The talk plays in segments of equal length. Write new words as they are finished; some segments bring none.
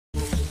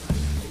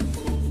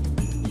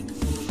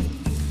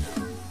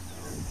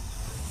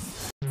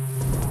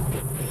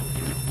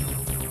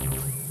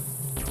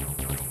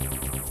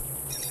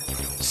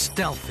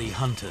stealthy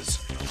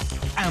hunters,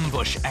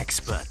 ambush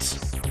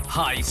experts,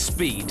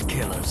 high-speed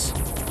killers.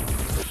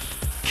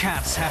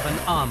 Cats have an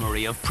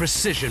armory of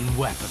precision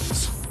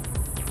weapons.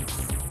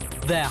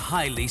 They're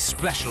highly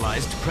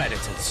specialized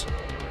predators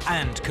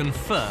and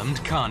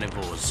confirmed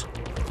carnivores.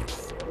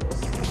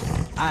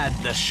 Add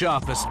the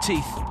sharpest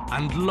teeth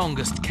and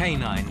longest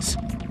canines,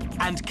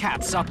 and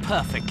cats are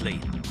perfectly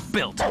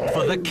built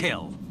for the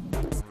kill.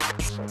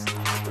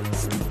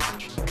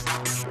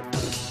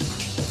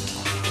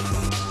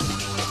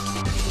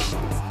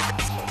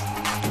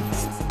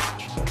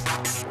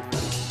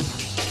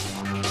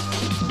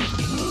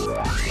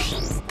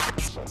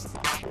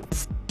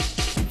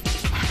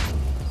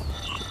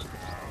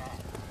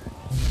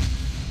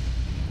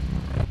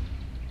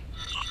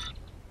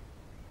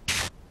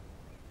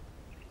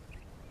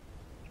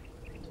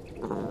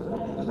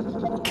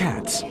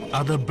 Cats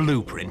are the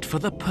blueprint for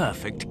the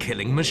perfect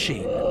killing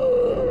machine.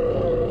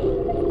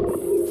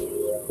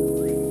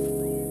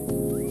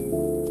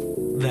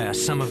 They're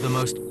some of the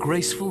most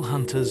graceful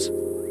hunters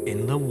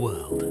in the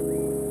world.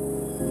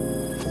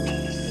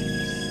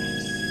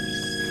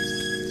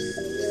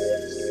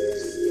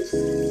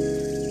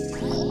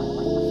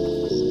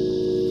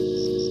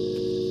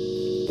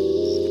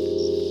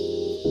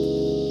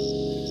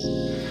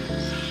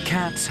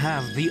 Cats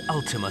have the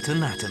ultimate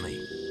anatomy.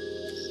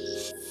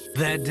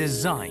 They're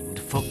designed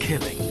for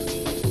killing.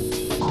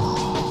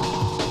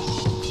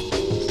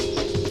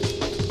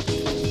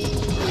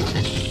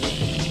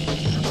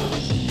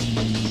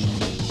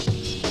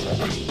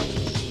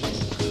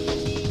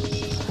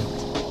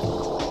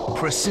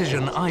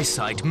 Precision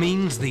eyesight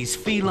means these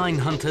feline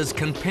hunters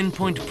can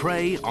pinpoint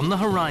prey on the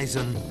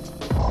horizon,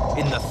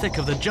 in the thick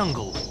of the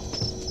jungle,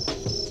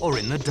 or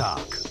in the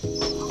dark.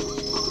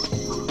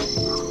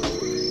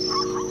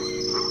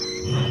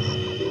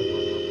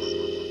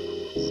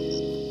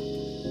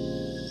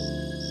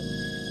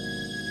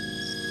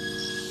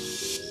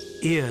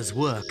 Ears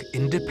work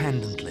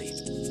independently,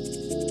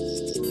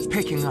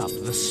 picking up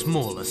the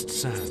smallest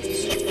sounds.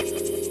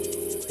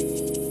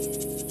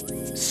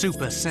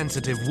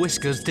 Super-sensitive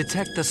whiskers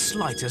detect the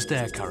slightest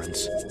air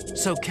currents,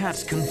 so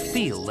cats can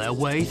feel their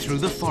way through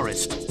the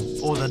forest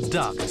or the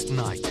darkest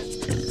night.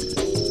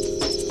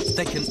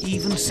 They can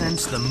even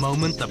sense the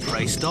moment the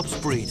prey stops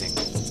breathing.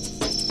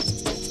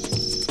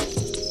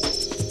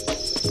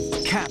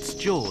 Cats'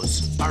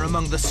 jaws are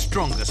among the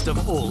strongest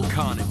of all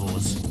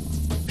carnivores.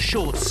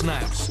 Short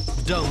snouts,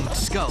 domed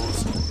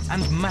skulls,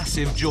 and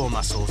massive jaw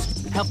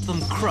muscles help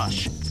them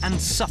crush and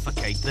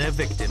suffocate their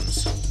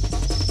victims.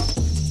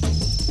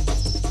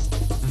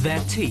 Their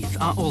teeth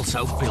are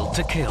also built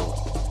to kill.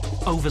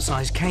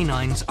 Oversized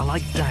canines are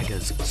like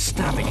daggers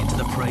stabbing into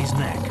the prey's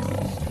neck.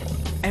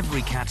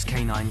 Every cat's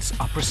canines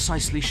are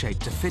precisely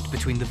shaped to fit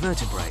between the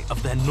vertebrae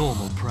of their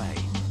normal prey,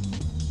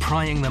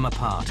 prying them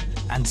apart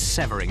and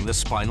severing the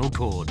spinal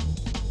cord.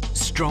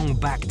 Strong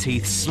back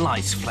teeth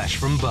slice flesh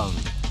from bone.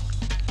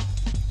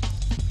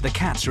 The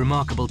cat's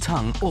remarkable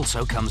tongue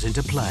also comes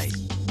into play.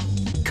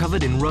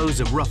 Covered in rows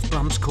of rough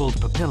bumps called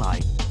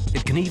papillae,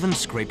 it can even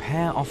scrape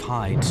hair off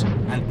hides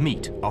and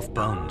meat off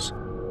bones.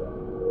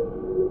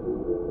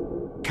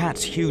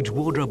 Cats' huge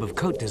wardrobe of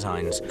coat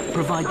designs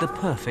provide the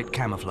perfect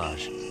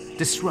camouflage,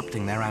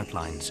 disrupting their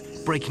outlines,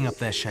 breaking up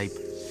their shape,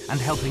 and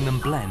helping them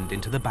blend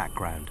into the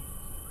background.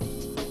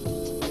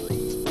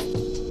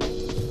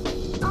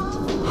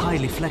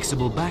 Highly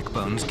flexible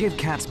backbones give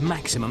cats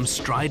maximum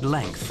stride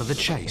length for the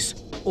chase,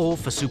 or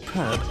for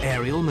superb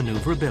aerial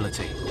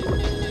maneuverability.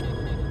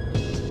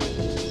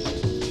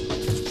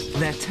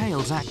 Their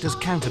tails act as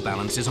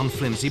counterbalances on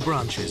flimsy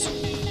branches,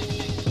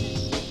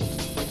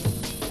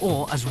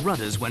 or as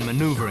rudders when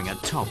maneuvering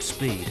at top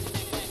speed.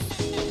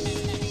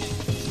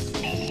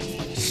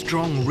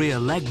 Strong rear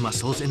leg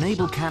muscles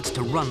enable cats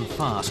to run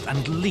fast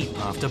and leap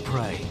after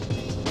prey.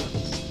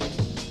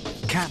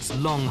 Cats'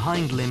 long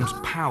hind limbs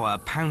power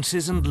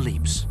pounces and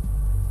leaps.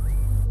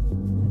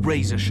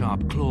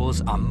 Razor-sharp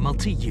claws are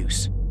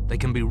multi-use. They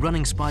can be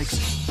running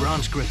spikes,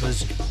 branch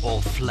grippers,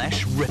 or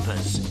flesh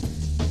rippers.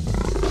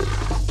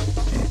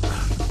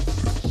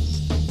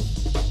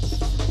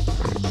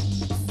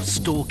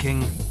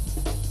 Stalking,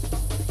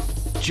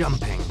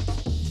 jumping,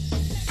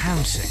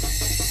 pouncing,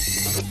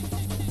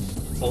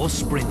 or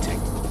sprinting.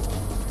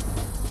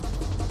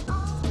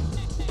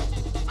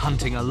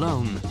 Hunting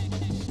alone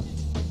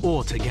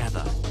or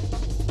together.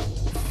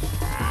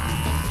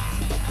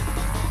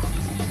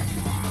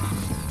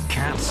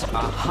 Cats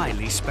are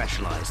highly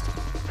specialized,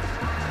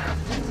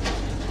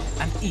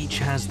 and each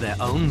has their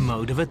own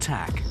mode of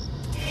attack.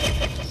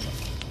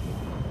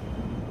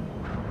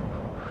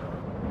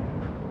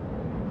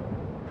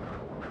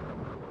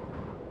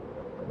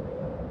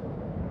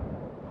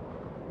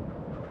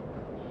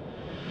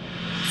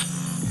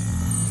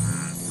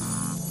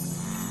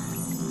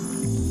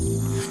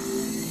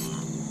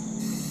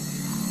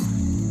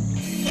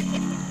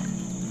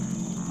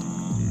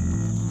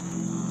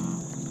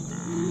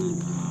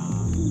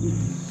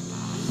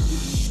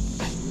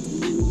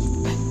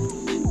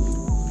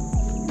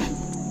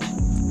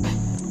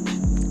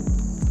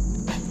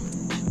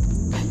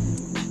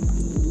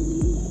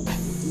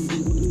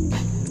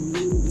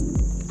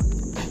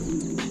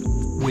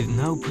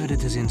 no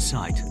predators in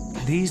sight,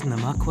 these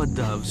Namaqua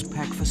doves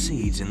peck for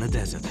seeds in the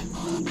desert.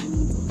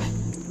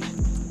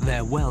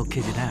 They're well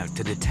kitted out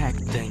to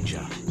detect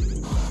danger.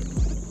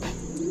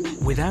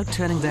 Without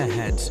turning their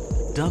heads,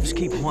 doves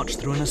keep watch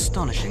through an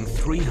astonishing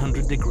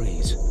 300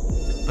 degrees.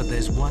 But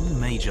there's one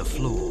major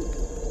flaw.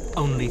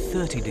 Only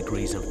 30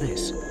 degrees of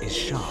this is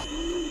sharp.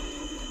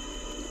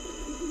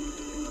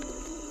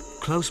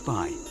 Close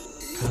by,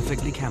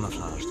 perfectly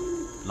camouflaged,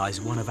 lies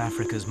one of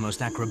Africa's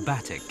most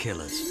acrobatic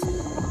killers.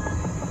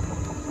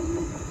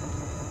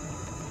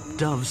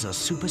 Doves are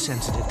super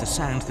sensitive to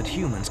sounds that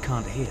humans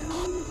can't hear.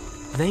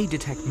 They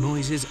detect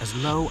noises as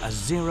low as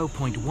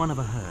 0.1 of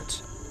a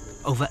hertz,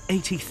 over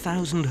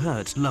 80,000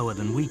 hertz lower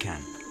than we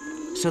can,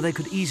 so they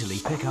could easily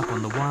pick up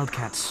on the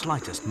wildcat's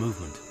slightest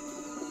movement.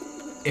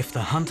 If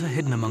the hunter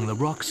hidden among the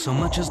rocks so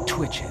much as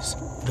twitches,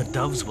 the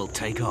doves will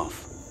take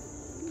off.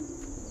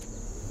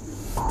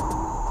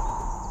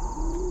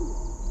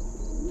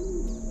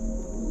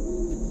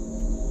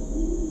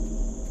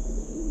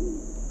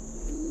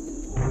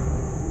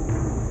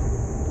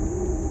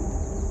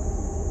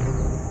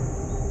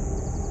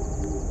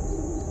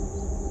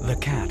 The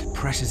cat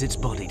presses its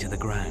body to the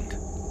ground.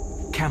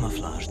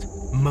 Camouflaged,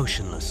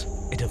 motionless,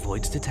 it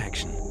avoids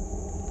detection.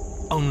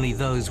 Only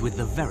those with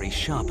the very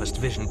sharpest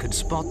vision could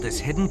spot this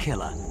hidden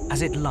killer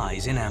as it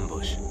lies in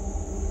ambush.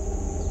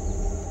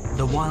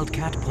 The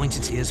wildcat points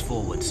its ears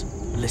forwards,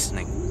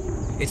 listening.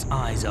 Its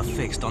eyes are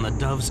fixed on the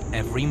dove's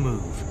every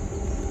move.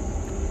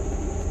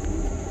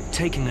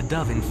 Taking a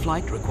dove in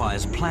flight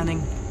requires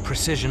planning,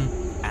 precision,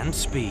 and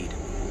speed.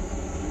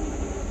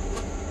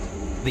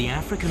 The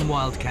African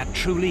wildcat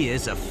truly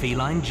is a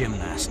feline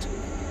gymnast.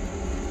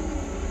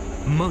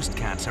 Most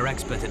cats are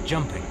expert at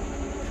jumping,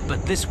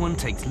 but this one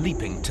takes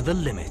leaping to the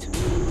limit.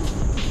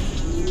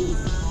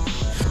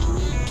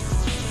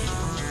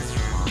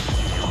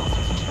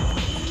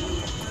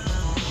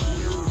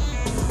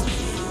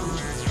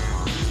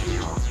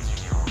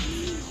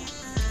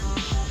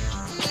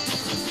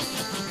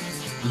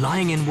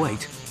 Lying in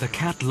wait, the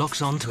cat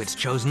locks on to its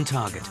chosen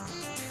target.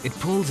 It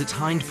pulls its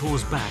hind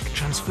paws back,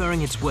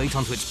 transferring its weight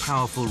onto its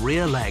powerful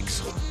rear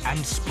legs,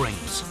 and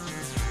springs.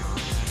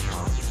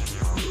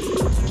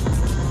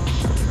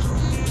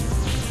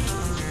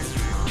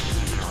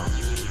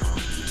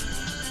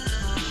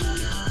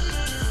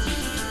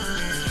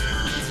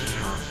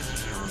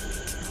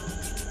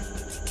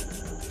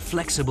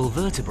 Flexible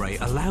vertebrae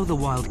allow the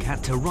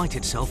wildcat to right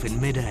itself in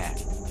mid-air.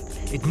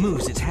 It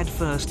moves its head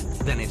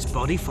first, then its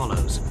body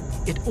follows.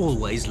 It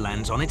always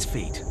lands on its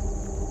feet.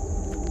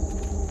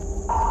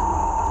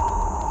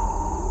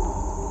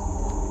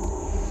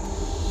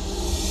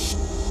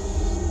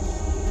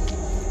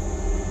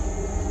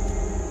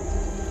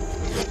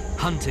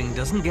 Hunting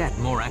doesn't get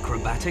more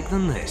acrobatic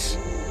than this.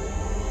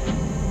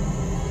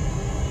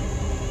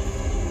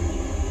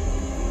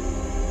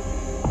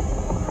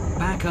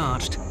 Back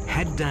arched,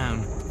 head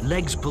down,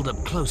 legs pulled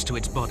up close to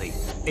its body,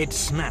 it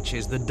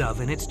snatches the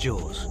dove in its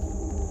jaws.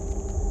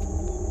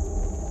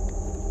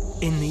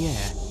 In the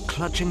air,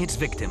 clutching its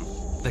victim,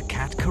 the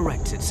cat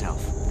corrects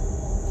itself.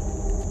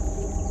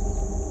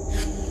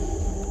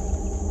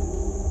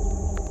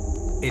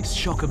 Its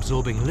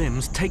shock-absorbing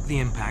limbs take the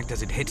impact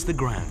as it hits the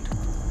ground.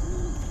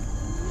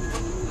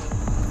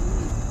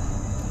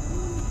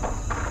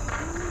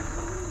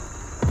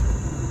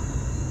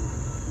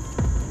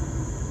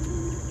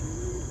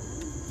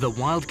 The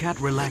wildcat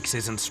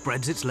relaxes and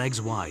spreads its legs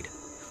wide.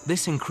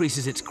 This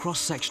increases its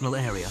cross-sectional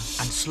area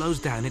and slows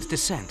down its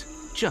descent,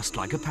 just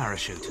like a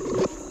parachute.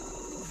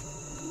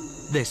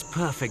 This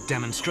perfect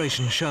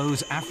demonstration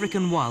shows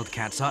African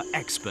wildcats are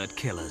expert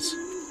killers.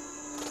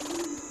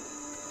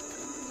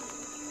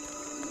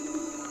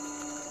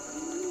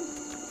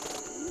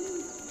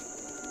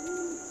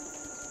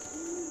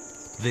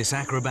 This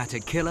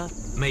acrobatic killer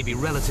may be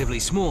relatively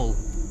small,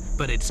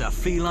 but it's a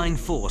feline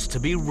force to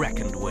be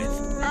reckoned with.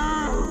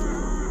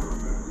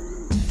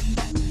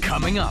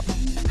 Coming up,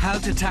 how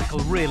to tackle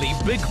really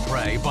big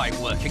prey by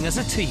working as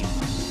a team.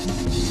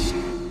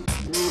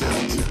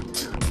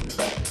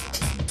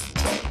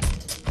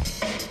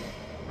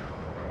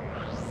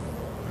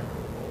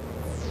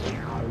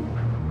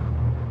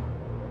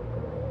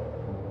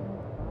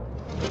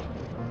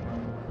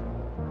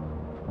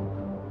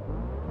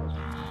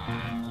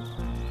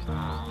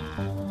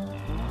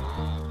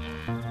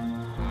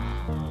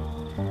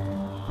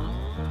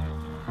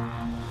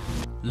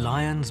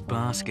 Lions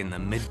bask in the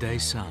midday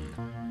sun,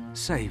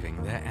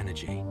 saving their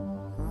energy.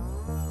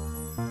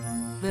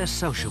 They're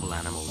sociable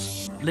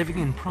animals, living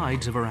in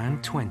prides of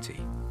around 20.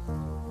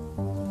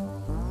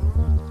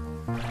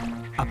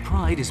 A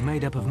pride is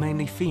made up of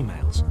mainly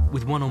females,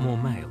 with one or more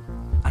male,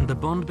 and the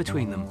bond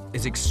between them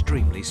is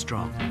extremely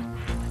strong.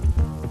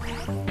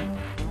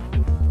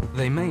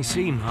 They may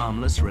seem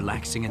harmless,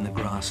 relaxing in the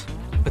grass,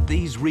 but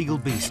these regal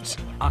beasts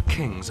are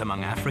kings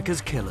among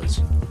Africa's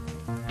killers.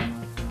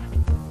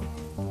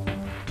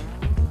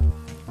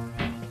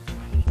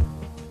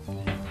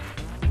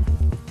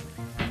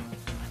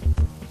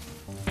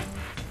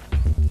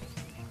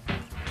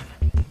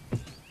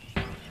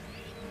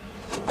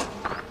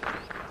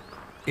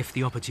 If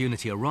the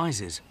opportunity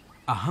arises,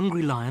 a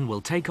hungry lion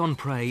will take on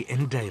prey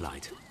in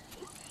daylight.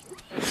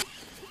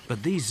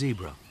 But these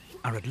zebra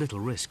are at little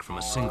risk from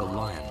a single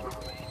lion.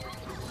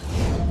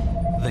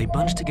 They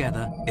bunch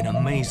together in a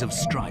maze of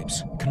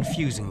stripes,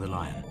 confusing the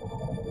lion,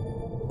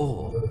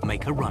 or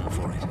make a run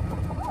for it.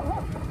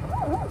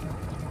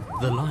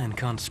 The lion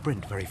can't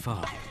sprint very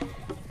far.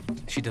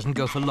 She doesn't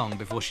go for long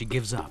before she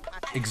gives up,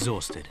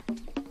 exhausted.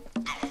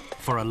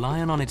 For a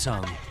lion on its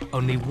own,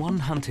 only one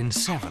hunt in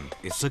 7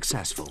 is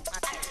successful.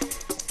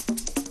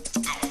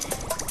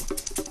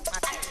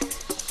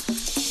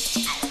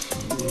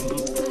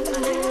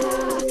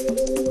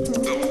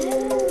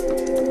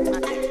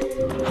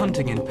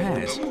 Hunting in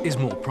pairs is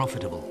more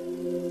profitable.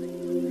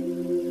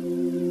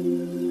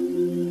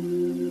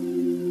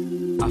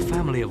 A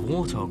family of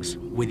warthogs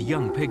with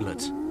young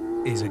piglets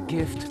is a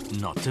gift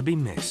not to be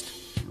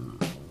missed.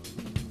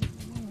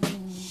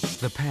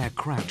 The pair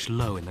crouch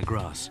low in the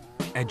grass,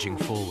 edging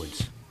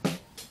forwards.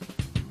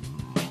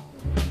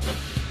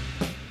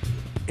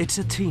 It's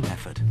a team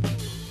effort.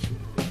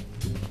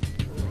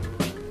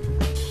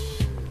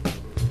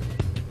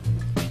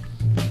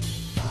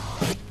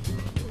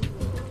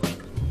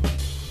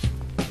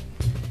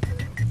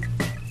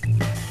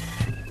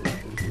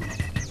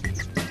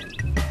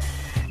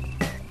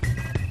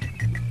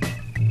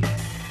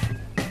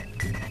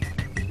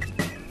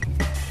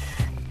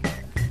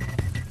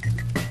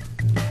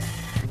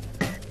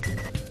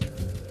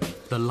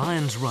 The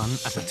lions run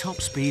at a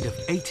top speed of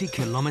 80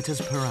 kilometers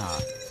per hour,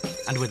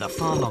 and with a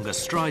far longer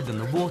stride than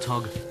the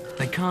warthog,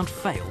 they can't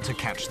fail to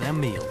catch their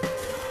meal.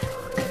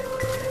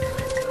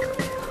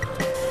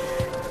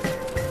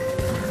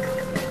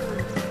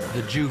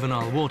 The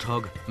juvenile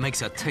warthog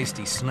makes a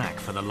tasty snack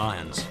for the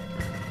lions.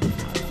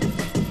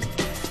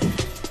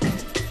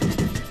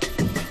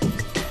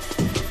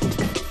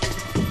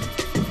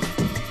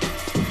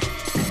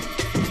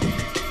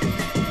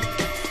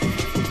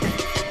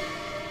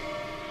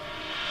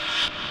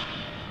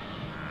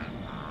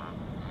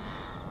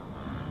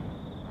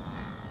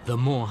 The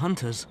more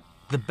hunters,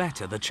 the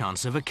better the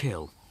chance of a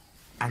kill,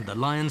 and the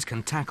lions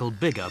can tackle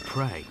bigger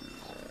prey.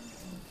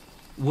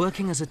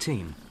 Working as a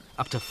team,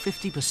 up to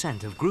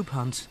 50% of group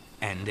hunts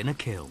end in a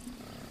kill.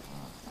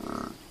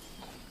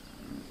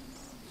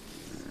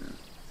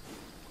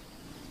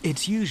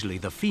 It's usually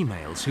the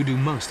females who do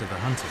most of the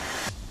hunting.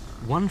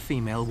 One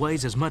female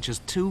weighs as much as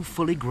 2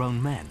 fully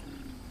grown men,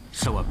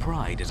 so a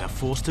pride is a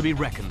force to be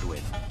reckoned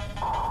with.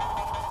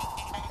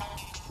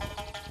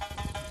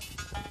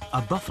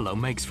 A buffalo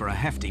makes for a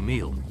hefty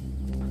meal.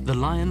 The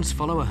lions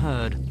follow a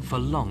herd for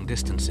long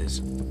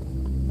distances.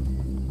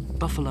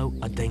 Buffalo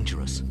are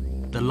dangerous.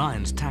 The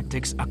lion's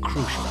tactics are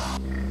crucial.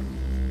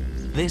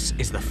 This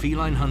is the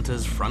feline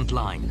hunter's front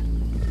line.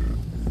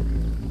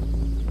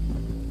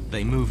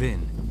 They move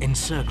in,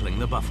 encircling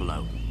the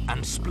buffalo,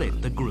 and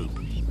split the group.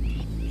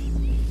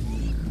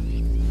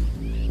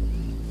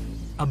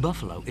 A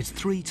buffalo is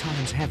 3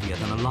 times heavier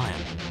than a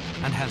lion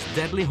and has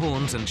deadly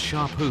horns and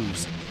sharp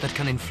hooves that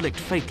can inflict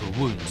fatal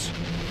wounds.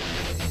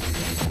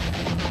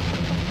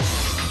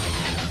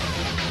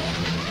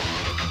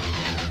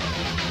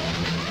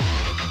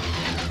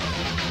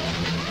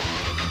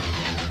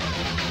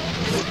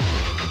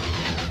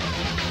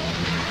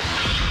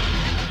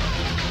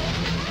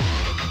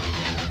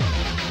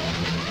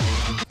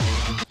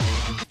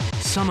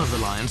 Some of the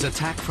lions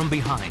attack from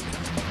behind.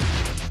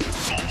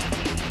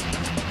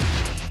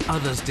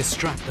 Others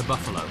distract the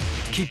buffalo,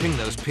 keeping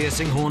those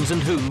piercing horns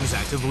and hooves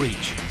out of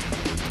reach.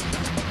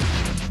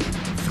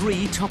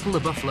 3 topple the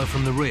buffalo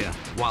from the rear,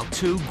 while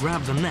 2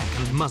 grab the neck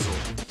and muzzle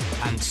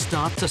and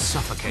start to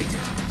suffocate it.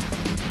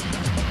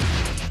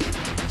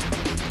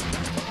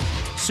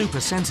 Super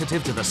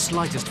sensitive to the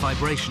slightest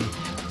vibration,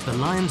 the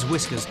lion's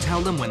whiskers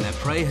tell them when their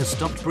prey has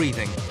stopped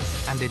breathing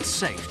and it's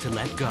safe to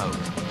let go.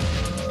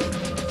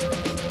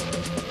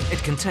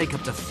 It can take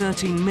up to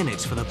 13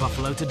 minutes for the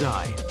buffalo to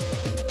die.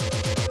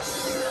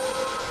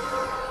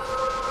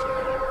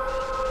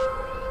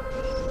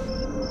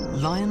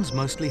 Lions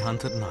mostly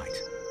hunt at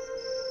night.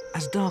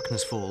 As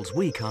darkness falls,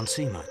 we can't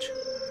see much,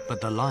 but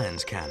the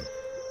lions can.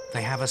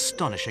 They have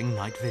astonishing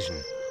night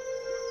vision.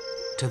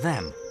 To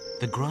them,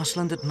 the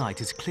grassland at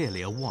night is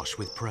clearly awash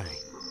with prey.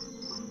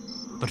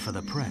 But for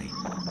the prey,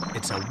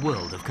 it's a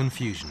world of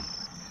confusion.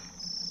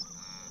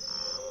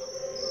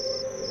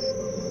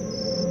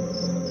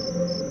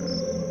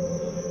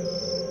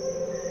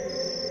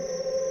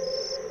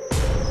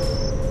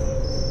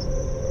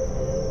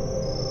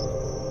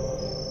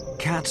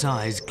 Cat's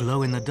eyes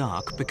glow in the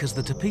dark because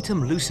the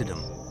tapetum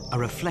lucidum, a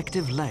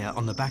reflective layer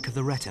on the back of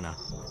the retina,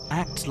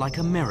 acts like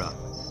a mirror,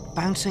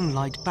 bouncing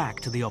light back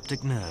to the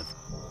optic nerve,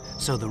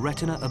 so the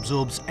retina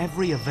absorbs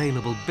every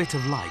available bit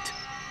of light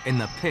in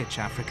the pitch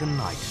African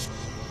night.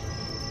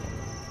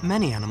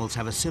 Many animals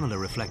have a similar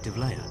reflective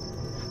layer.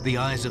 The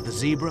eyes of the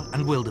zebra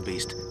and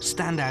wildebeest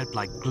stand out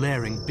like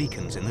glaring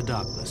beacons in the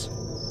darkness.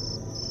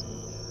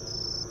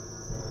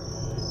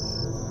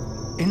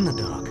 In the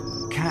dark,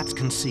 cats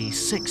can see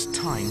 6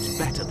 times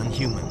better than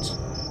humans.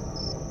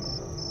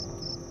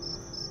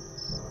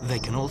 They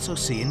can also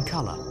see in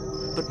color,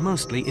 but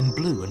mostly in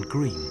blue and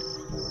green.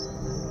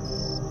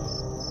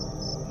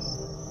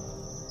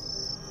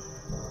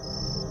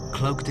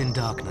 Cloaked in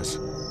darkness,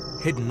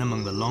 hidden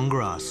among the long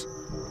grass,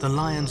 the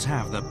lions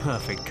have the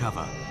perfect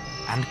cover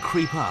and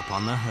creep up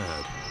on the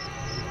herd.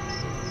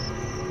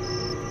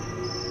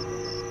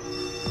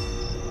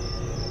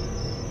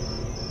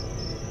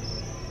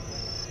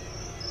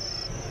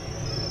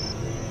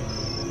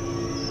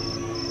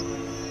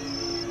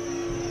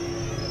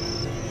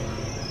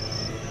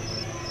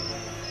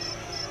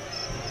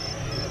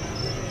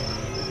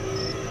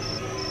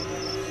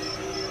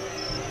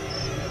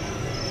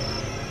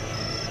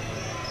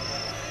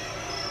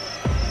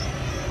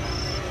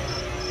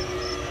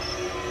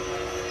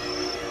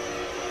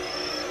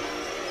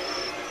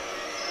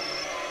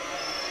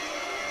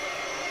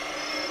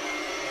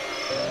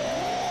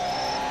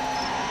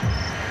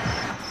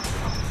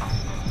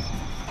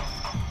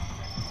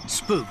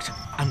 Spooked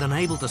and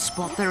unable to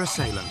spot their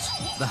assailants,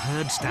 the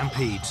herd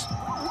stampedes.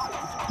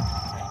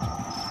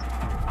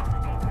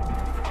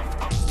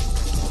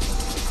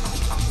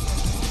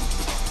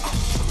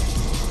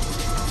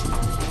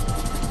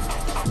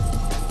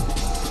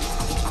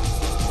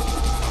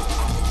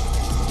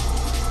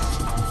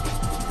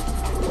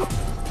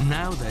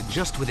 Now they're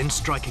just within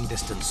striking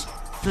distance,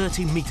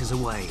 30 meters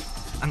away,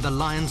 and the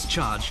lions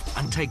charge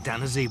and take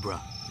down a zebra.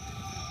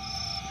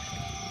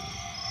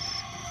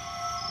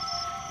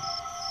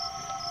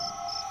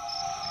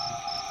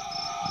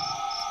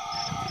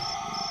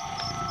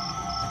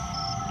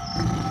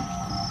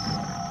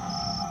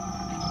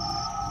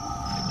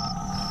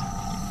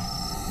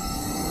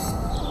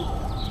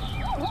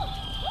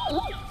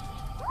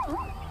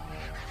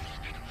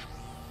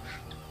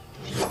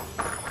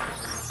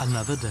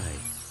 Another day,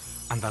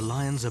 and the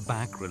lions are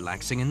back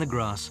relaxing in the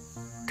grass,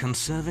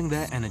 conserving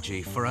their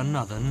energy for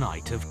another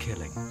night of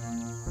killing.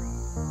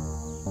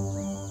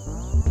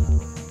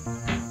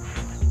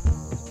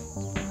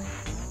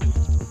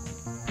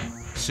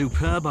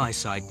 Superb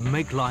eyesight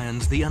make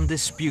lions the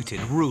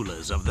undisputed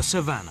rulers of the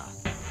savannah.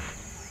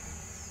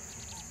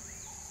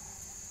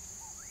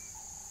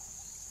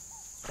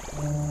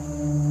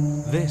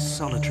 This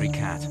solitary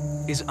cat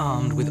is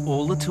armed with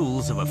all the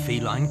tools of a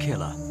feline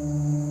killer.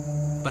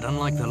 But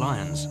unlike the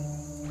lions,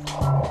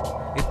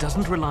 it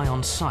doesn't rely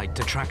on sight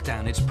to track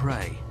down its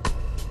prey.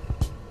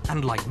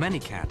 And like many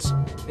cats,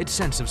 its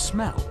sense of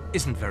smell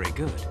isn't very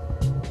good.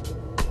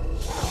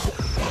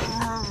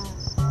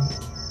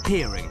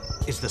 Hearing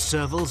is the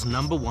serval's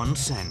 #1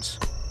 sense.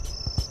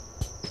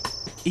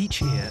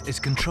 Each ear is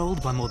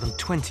controlled by more than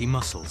 20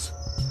 muscles.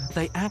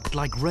 They act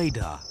like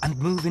radar and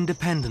move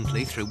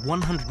independently through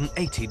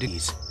 180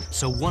 degrees,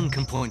 so one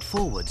can point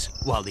forwards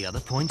while the other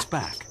points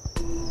back.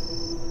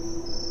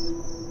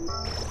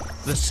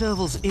 The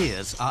serval's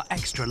ears are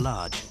extra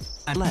large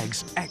and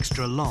legs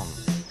extra long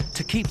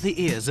to keep the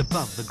ears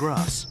above the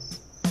grass.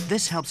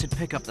 This helps it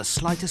pick up the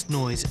slightest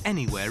noise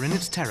anywhere in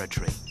its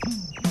territory.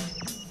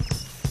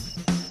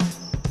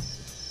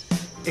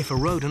 If a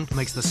rodent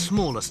makes the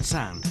smallest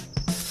sound,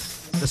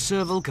 the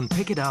serval can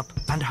pick it up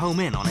and home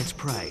in on its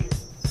prey.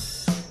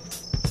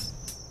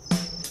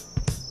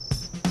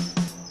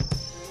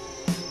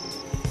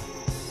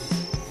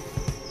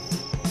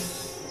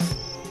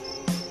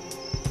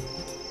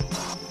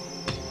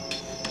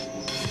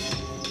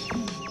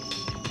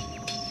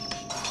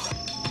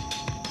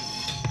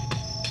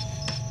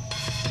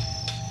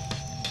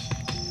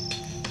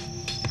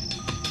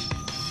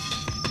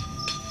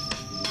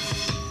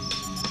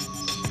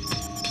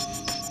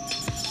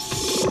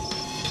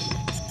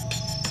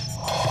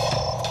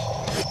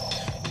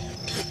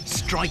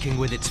 Striking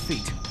with its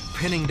feet,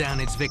 pinning down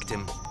its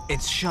victim,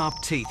 its sharp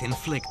teeth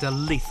inflict a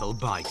lethal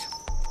bite.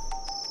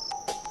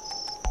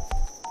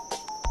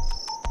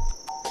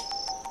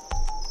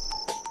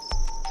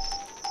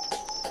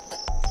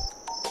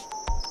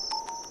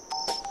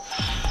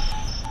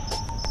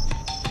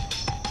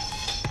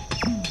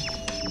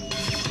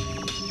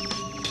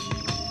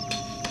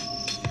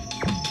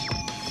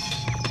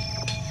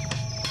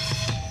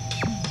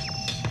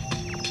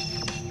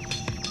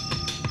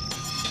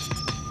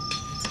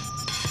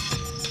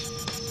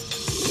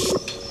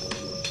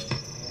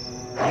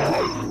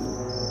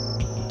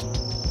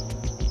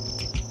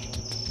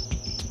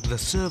 The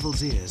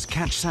serval's ears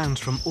catch sounds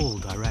from all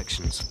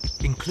directions,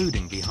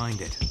 including behind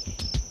it.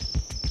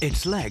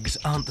 Its legs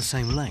aren't the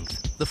same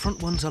length. The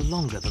front ones are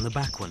longer than the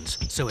back ones,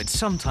 so it's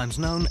sometimes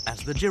known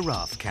as the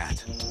giraffe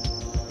cat.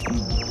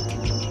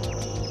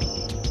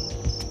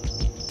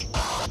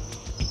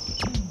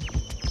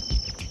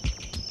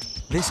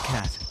 This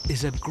cat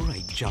is a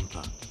great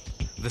jumper.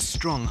 The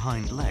strong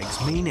hind legs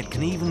mean it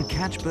can even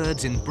catch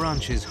birds in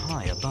branches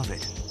high above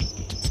it.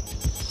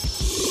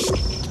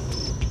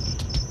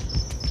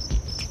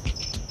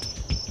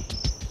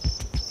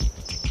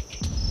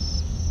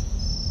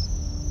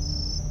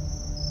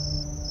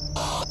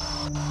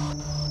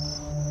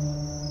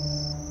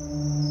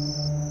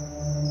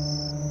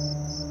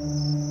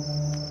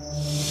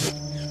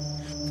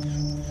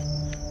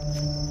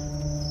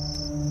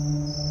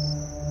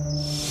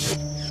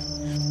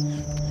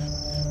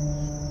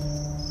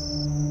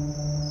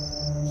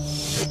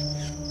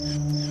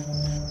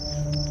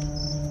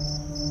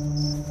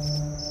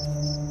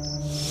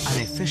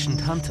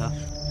 proficient hunter,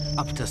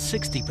 up to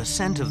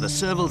 60% of the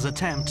serval's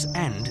attempts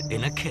end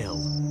in a kill.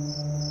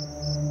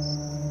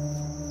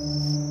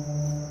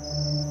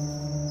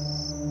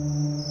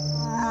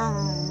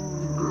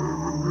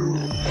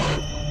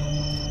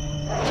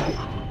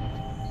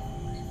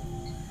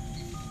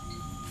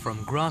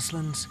 From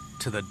grasslands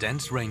to the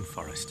dense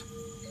rainforest.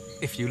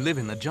 If you live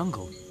in the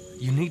jungle,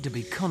 you need to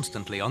be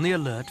constantly on the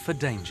alert for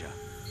danger.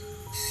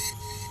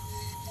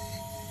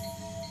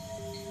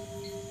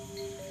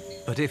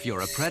 But if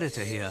you're a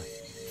predator here,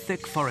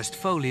 thick forest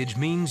foliage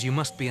means you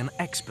must be an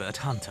expert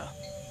hunter.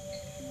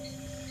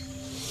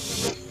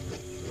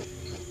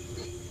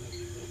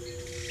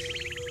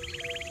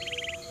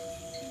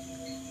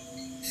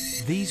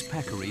 These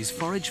peccaries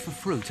forage for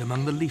fruit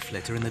among the leaf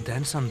litter in the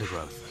dense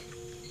undergrowth.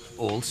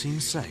 All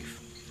seems safe.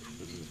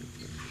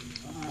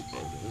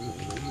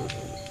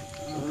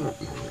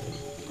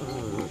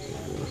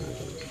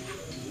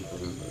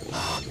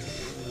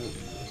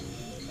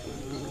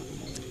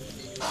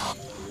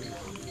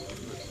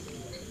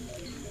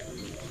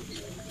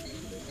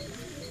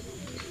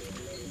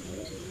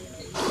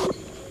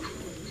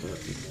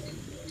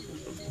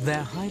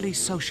 They're highly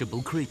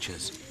sociable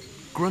creatures.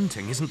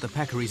 Grunting isn't the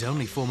peccary's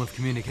only form of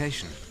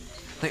communication.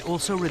 They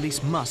also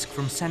release musk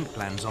from scent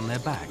glands on their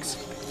backs.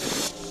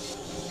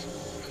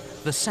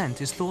 The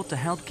scent is thought to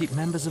help keep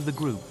members of the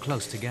group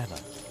close together.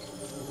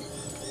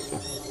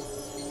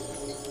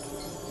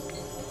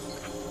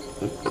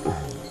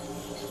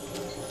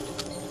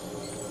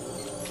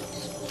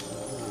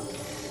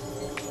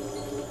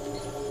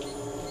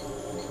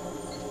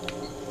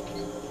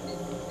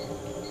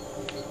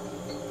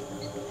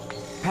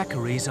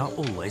 Peccaries are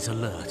always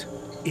alert,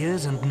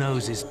 ears and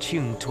noses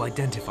tuned to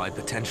identify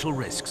potential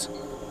risks.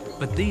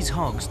 But these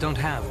hogs don't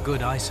have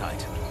good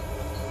eyesight.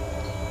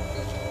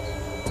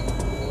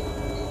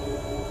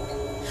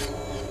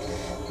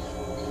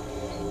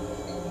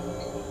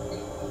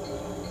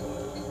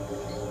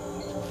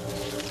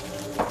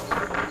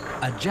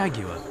 A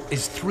jaguar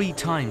is 3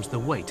 times the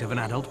weight of an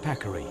adult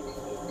peccary.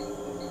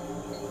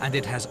 And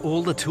it has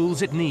all the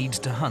tools it needs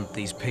to hunt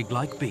these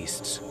pig-like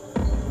beasts.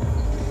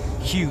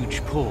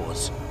 Huge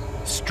paws,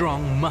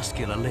 strong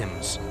muscular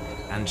limbs,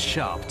 and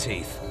sharp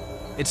teeth.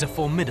 It's a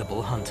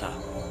formidable hunter.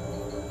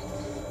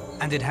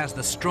 And it has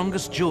the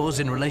strongest jaws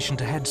in relation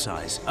to head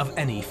size of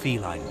any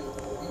feline.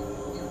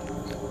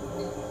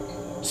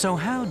 So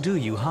how do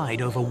you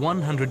hide over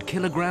 100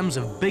 kilograms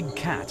of big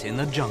cat in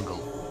the jungle?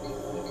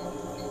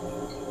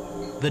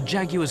 The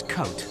jaguar's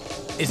coat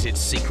is its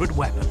secret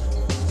weapon.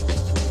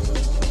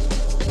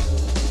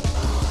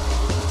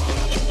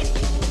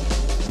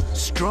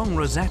 Strong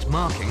rosette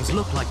markings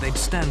look like they'd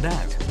stand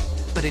out,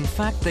 but in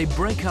fact they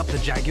break up the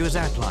jaguar's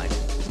outline.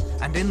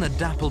 And in the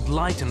dappled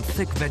light and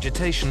thick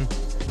vegetation,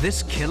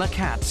 this killer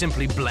cat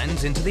simply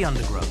blends into the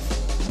undergrowth.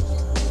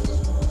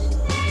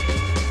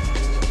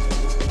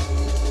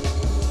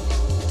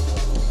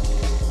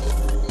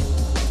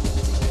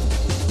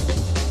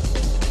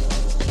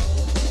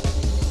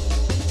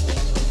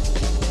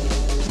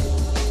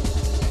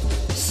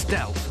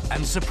 Stealth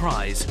and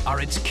surprise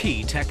are its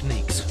key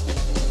techniques.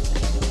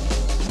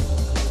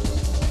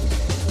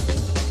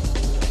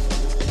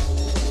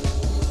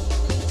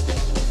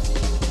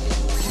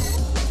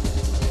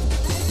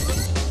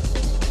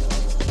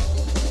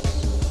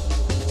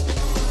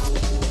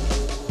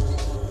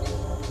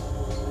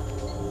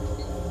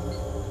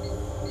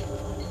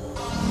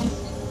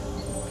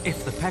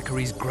 If the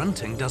peccary's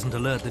grunting doesn't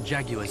alert the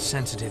jaguar's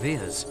sensitive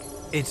ears,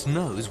 its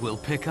nose will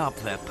pick up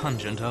their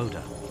pungent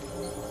odor.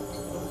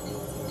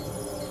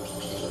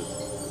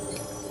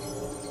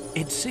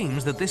 It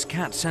seems that this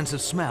cat's sense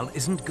of smell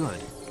isn't good,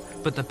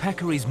 but the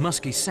peccary's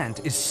musky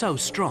scent is so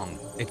strong,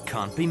 it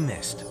can't be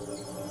missed.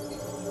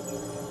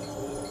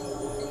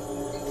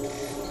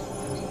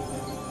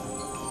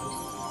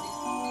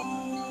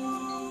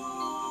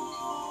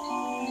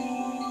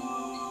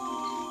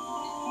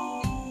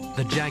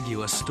 The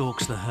jaguar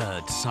stalks the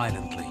herd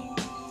silently,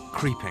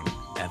 creeping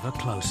ever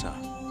closer.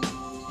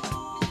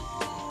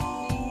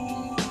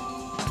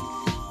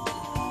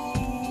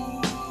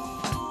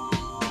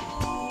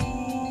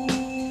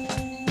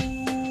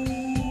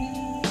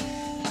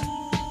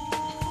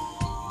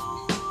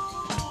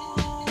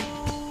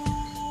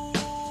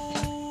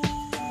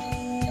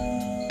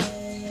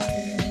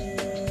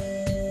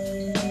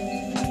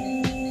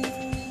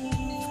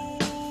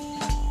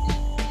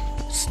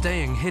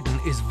 Staying hidden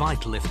is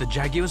vital if the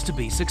jaguar's to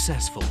be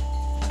successful.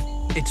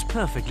 It's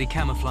perfectly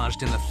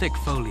camouflaged in the thick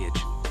foliage,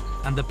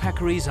 and the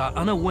peccaries are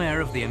unaware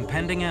of the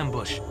impending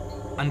ambush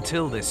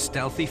until this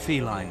stealthy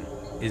feline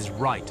is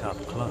right up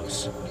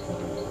close.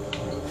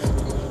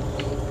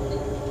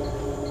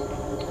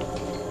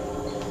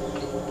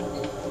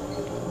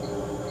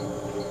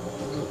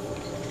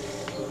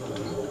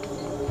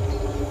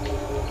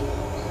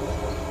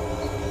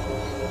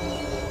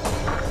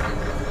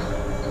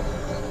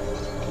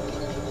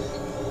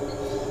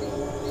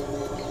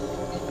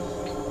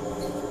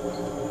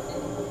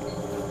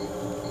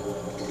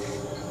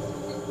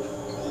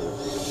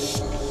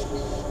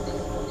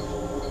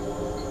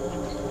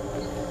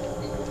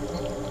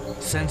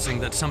 Sensing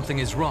that something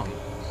is wrong,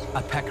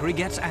 a peccary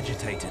gets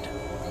agitated.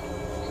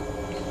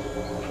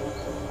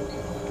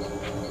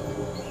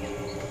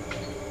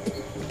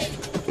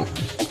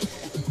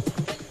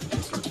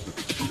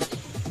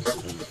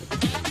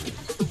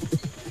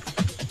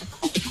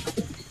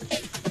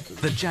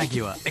 The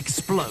jaguar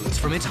explodes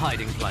from its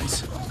hiding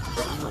place.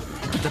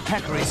 The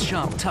peccary's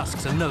sharp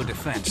tusks are no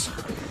defense.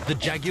 The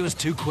jaguar's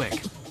too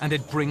quick, and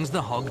it brings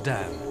the hog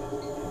down.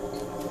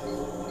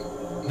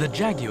 The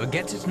jaguar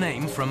gets its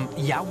name from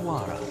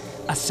Yawara,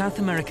 a South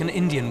American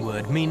Indian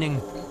word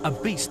meaning a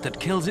beast that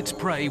kills its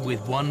prey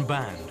with one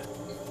bound.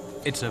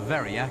 It's a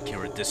very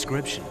accurate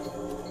description.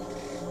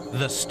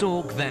 The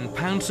stalk then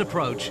pounce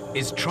approach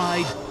is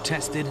tried,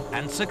 tested,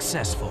 and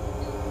successful.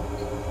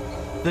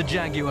 The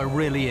jaguar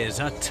really is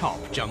a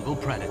top jungle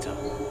predator.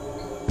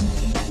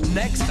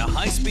 Next, a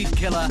high-speed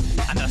killer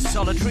and a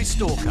solitary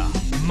stalker,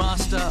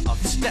 master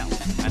of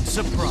stealth and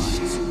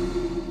surprise.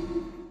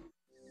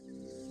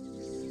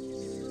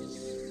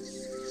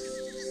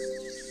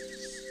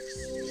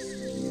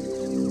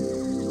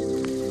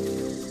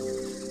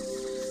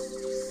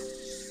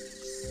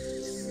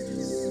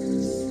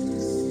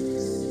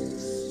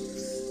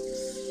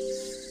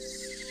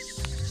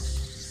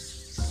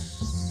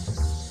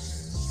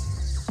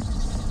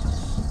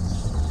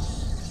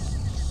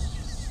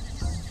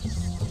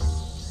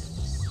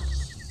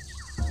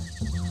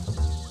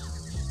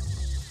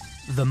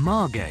 The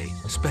margay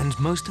spends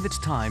most of its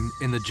time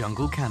in the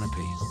jungle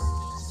canopy.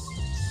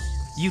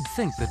 You'd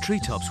think the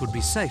treetops would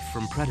be safe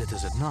from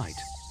predators at night.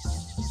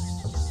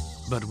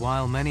 But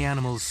while many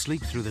animals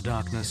sleep through the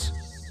darkness,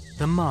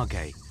 the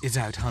margay is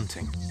out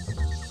hunting.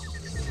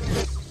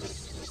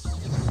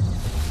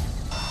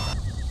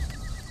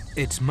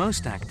 It's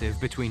most active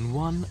between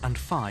 1 and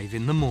 5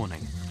 in the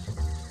morning.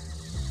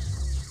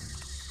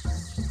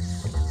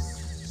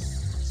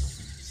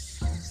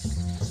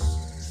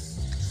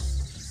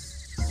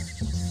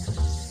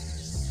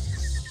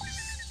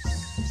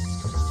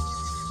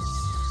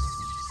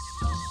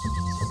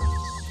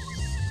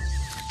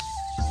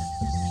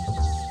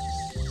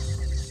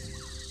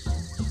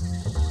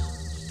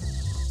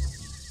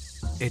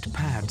 It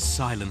pads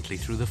silently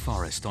through the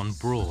forest on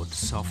broad,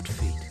 soft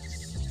feet.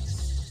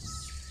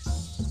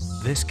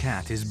 This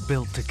cat is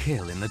built to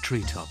kill in the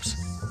treetops.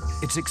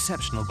 Its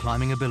exceptional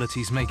climbing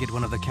abilities make it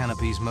one of the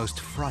canopy's most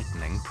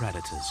frightening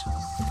predators.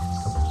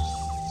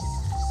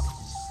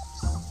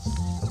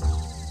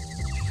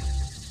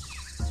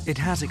 It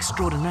has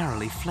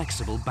extraordinarily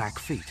flexible back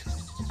feet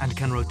and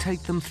can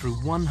rotate them through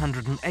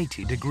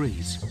 180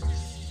 degrees.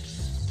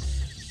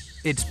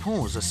 Its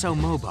paws are so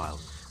mobile,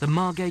 the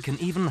margay can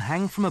even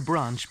hang from a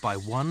branch by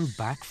one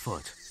back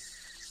foot.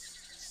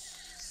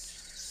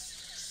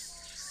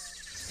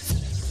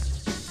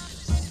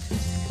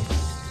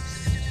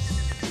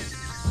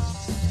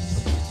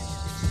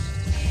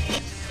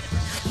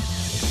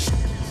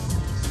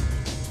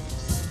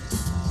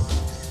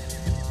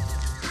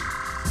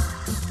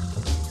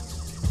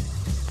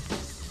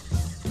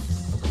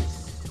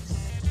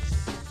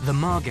 The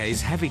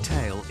margay's heavy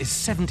tail is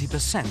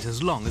 70%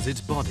 as long as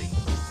its body.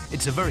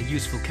 It's a very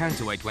useful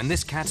counterweight when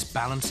this cat's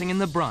balancing in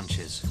the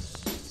branches.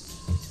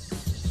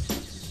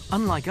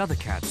 Unlike other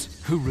cats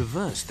who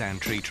reverse down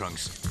tree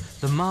trunks,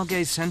 the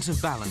margay's sense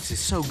of balance is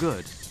so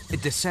good,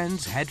 it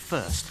descends head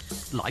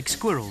first, like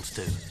squirrels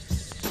do.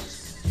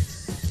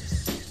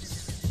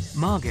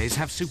 Margays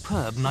have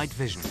superb night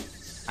vision,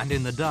 and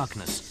in the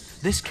darkness,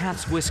 this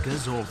cat's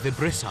whiskers, or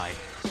vibrissae,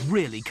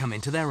 really come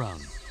into their own.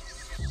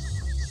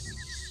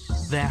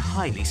 They're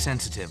highly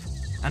sensitive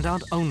and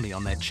aren't only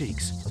on their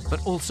cheeks,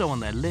 but also on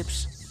their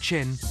lips,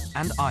 chin,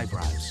 and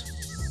eyebrows.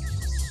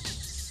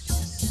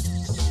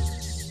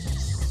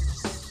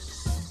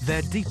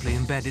 They're deeply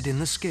embedded in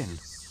the skin,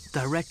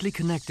 directly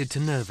connected to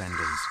nerve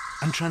endings,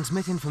 and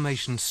transmit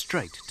information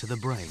straight to the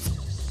brain.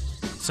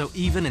 So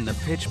even in the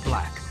pitch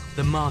black,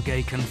 the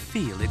margay can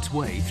feel its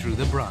way through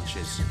the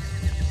branches.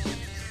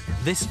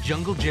 This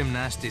jungle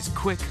gymnast is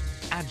quick,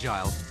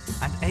 agile,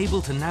 and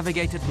able to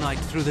navigate at night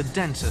through the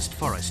densest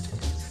forest.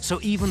 So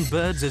even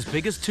birds as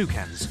big as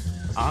toucans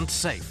aren't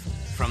safe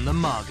from the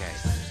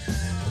margay.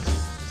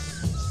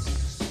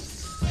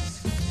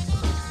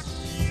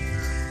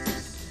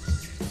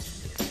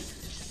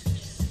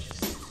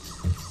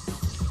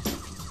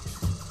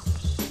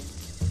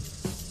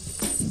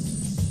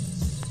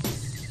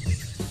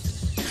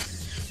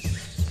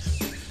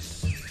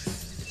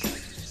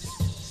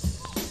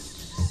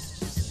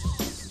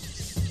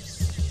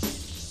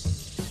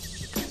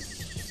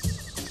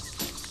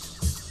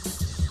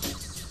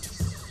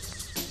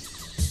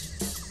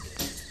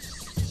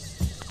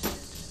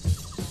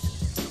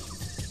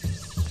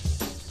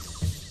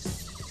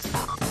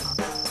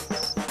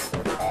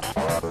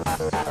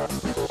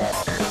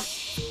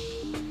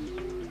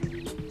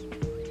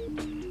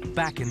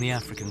 Back in the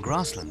African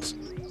grasslands,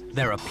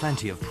 there are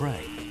plenty of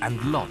prey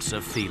and lots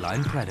of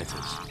feline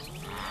predators.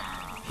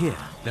 Here,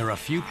 there are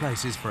few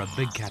places for a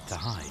big cat to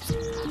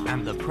hide,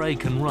 and the prey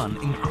can run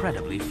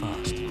incredibly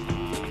fast.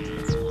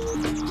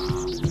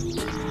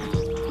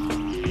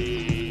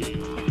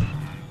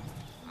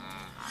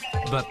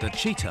 But the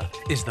cheetah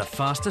is the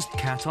fastest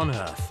cat on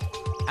Earth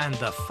and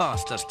the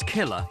fastest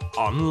killer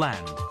on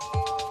land.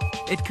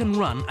 It can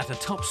run at a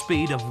top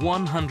speed of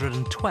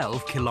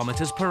 112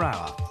 kilometers per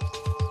hour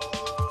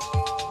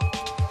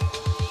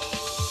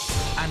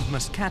and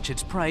must catch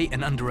its prey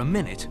in under a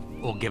minute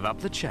or give up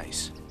the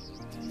chase.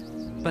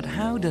 But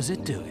how does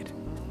it do it?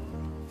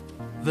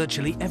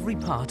 Virtually every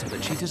part of a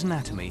cheetah's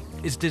anatomy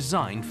is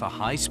designed for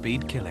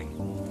high-speed killing.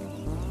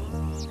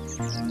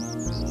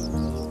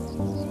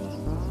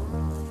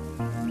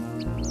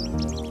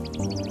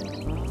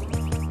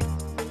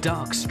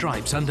 Dark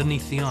stripes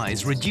underneath the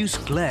eyes reduce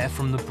glare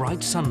from the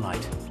bright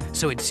sunlight,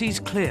 so it sees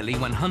clearly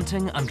when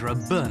hunting under a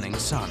burning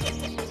sun.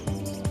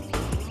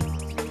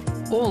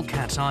 All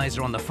cats' eyes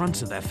are on the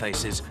fronts of their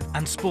faces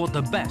and sport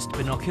the best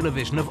binocular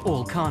vision of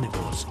all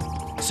carnivores,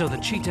 so the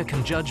cheetah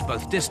can judge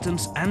both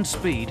distance and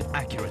speed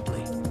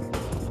accurately.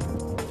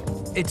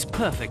 It's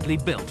perfectly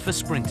built for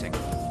sprinting,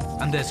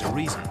 and there's a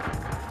reason.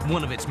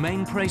 One of its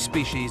main prey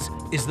species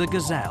is the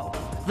gazelle,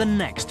 the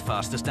next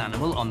fastest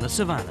animal on the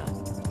savannah.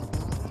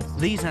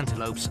 These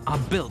antelopes are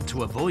built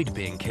to avoid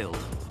being killed.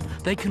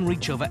 They can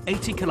reach over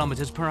 80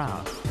 kilometers per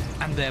hour,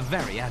 and they're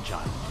very agile.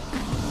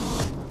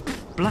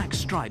 Black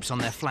stripes on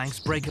their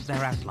flanks break up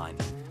their outline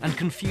and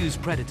confuse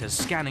predators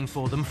scanning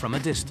for them from a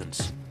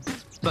distance.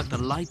 But the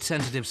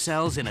light-sensitive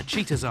cells in a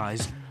cheetah's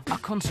eyes are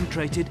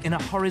concentrated in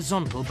a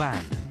horizontal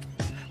band.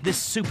 This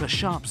super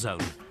sharp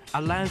zone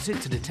allows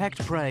it to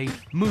detect prey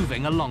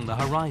moving along the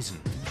horizon.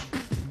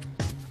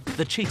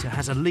 The cheetah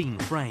has a lean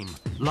frame,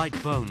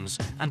 light bones,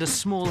 and a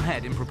small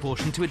head in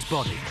proportion to its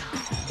body.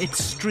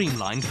 It's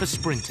streamlined for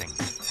sprinting.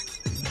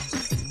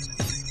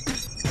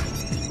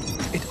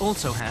 It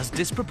also has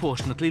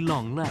disproportionately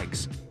long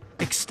legs.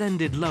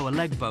 Extended lower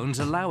leg bones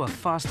allow a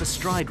faster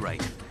stride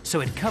rate, so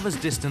it covers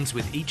distance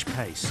with each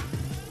pace.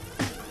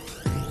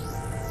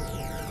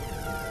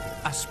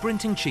 A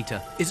sprinting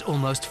cheetah is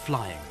almost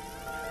flying.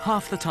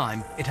 Half the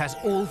time, it has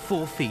all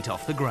 4 feet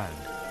off the ground.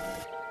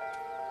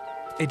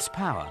 Its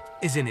power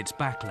is in its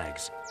back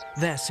legs.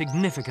 They're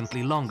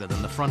significantly longer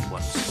than the front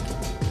ones.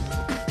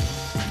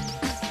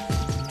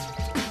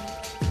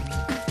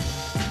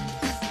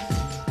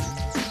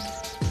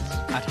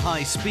 At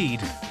high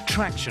speed,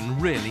 traction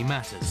really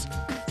matters.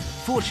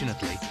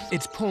 Fortunately,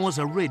 its paws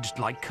are ridged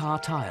like car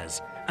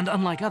tires, and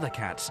unlike other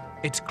cats,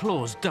 its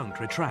claws don't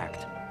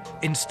retract.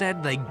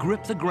 Instead, they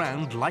grip the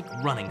ground like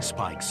running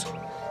spikes.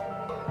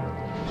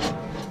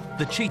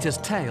 The cheetah's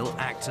tail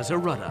acts as a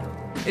rudder.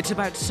 It's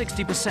about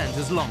 60%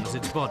 as long as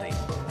its body,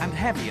 and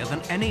heavier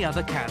than any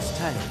other cat's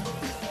tail.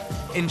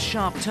 In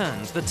sharp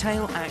turns, the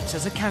tail acts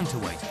as a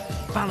counterweight,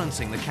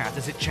 balancing the cat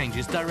as it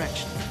changes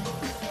direction.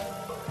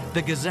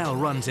 The gazelle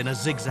runs in a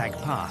zigzag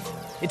path.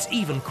 It's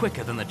even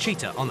quicker than the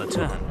cheetah on the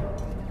turn.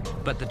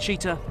 But the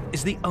cheetah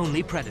is the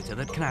only predator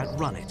that can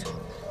outrun it.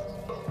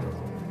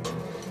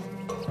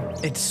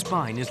 Its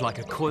spine is like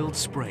a coiled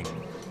spring.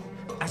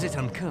 As it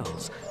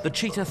uncurls, the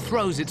cheetah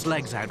throws its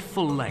legs out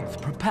full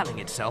length, propelling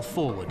itself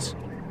forwards.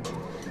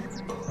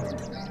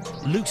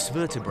 Loose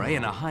vertebrae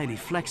and a highly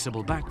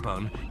flexible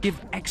backbone give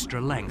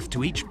extra length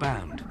to each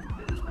bound.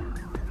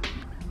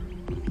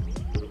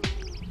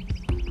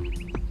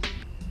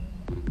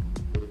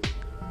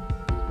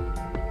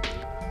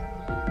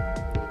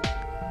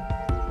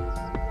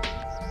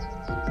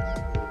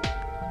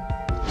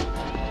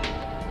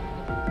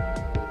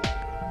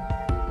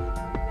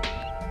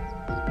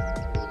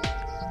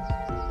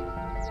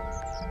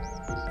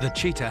 The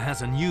cheetah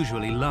has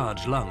unusually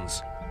large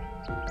lungs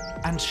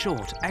and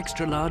short,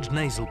 extra-large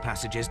nasal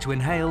passages to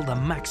inhale the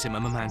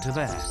maximum amount of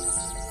air.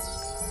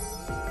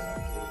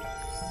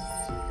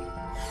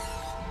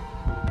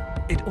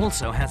 It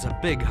also has a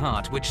big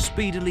heart which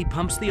speedily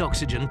pumps the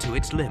oxygen to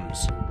its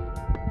limbs.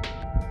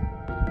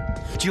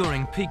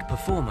 During peak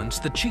performance,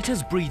 the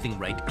cheetah's breathing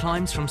rate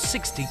climbs from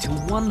 60 to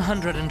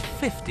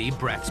 150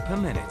 breaths per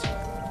minute.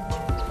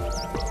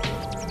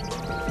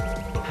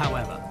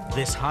 However,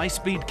 this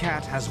high-speed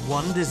cat has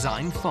one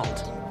design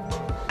fault.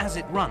 As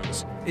it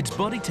runs, its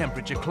body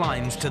temperature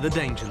climbs to the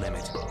danger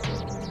limit.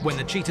 When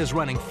the cheetah's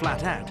running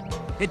flat out,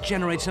 it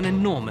generates an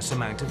enormous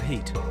amount of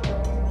heat.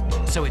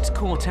 So its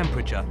core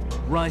temperature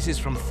rises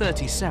from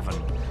 37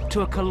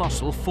 to a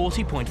colossal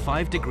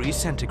 40.5 degrees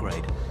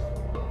centigrade.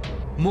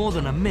 More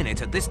than a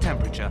minute at this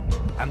temperature,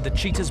 and the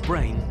cheetah's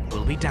brain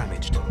will be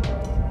damaged.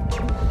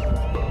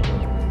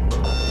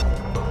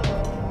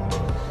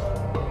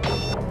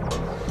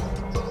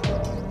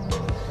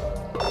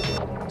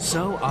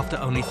 So, after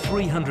only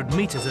 300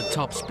 meters at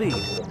top speed,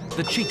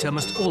 the cheetah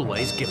must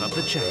always give up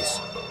the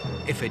chase.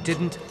 If it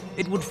didn't,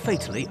 it would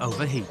fatally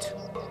overheat.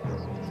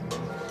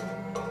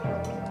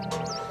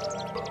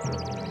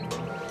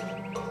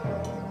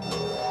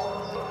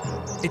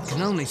 It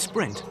can only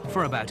sprint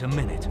for about a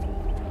minute.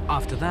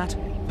 After that,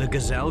 the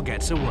gazelle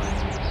gets away.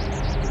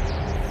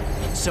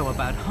 So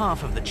about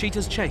half of the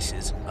cheetah's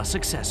chases are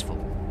successful.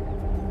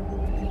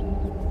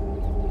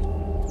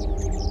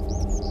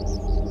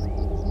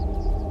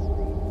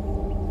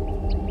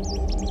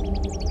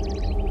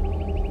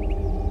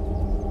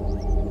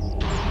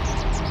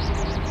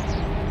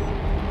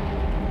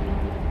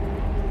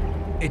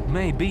 It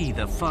may be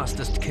the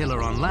fastest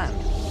killer on land,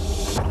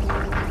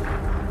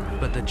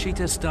 but the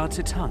cheetah starts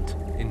its hunt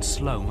in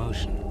slow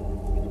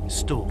motion,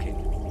 stalking.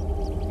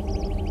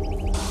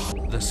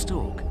 The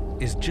stalk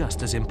is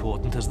just as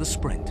important as the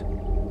sprint.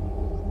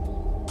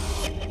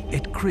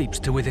 It creeps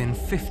to within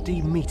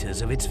 50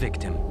 meters of its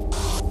victim.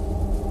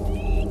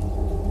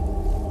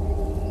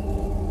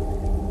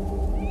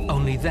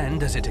 Only then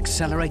does it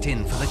accelerate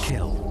in for the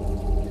kill.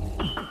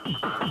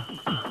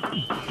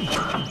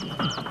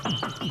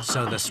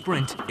 So the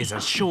sprint is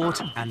as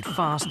short and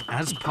fast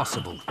as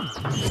possible.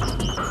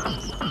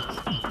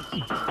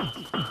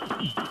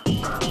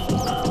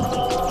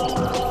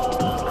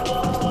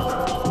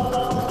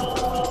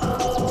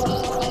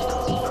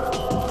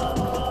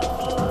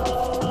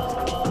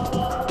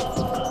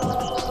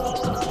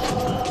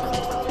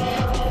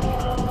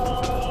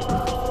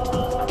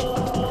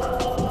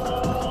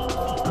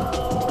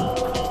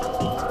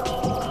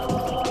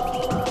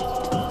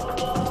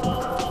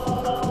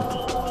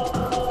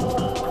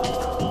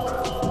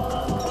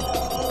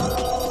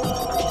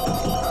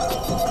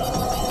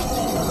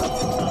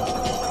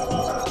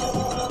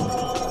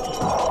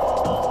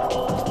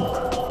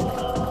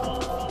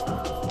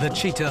 The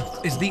cheetah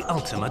is the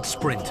ultimate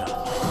sprinter.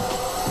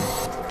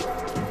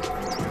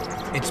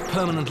 Its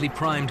permanently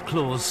primed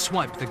claws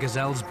swipe the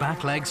gazelle's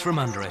back legs from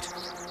under it,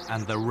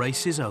 and the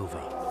race is over.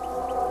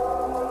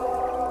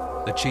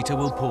 The cheetah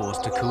will pause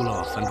to cool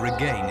off and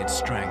regain its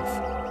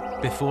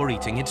strength before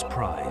eating its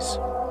prize.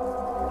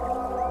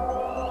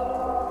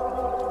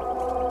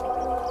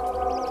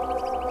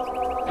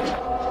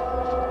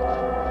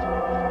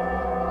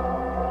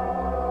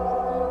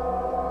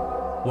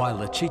 While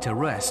the cheetah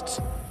rests,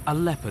 a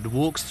leopard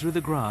walks through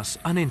the grass,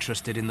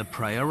 uninterested in the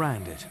prey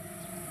around it.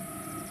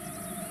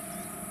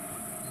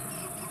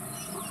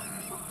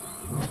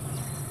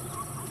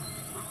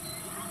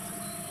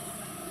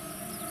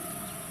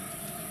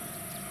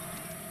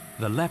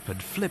 The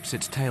leopard flips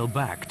its tail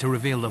back to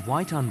reveal the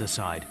white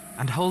underside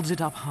and holds it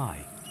up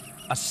high,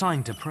 a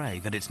sign to prey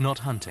that it's not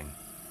hunting.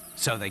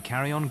 So they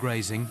carry on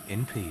grazing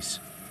in peace.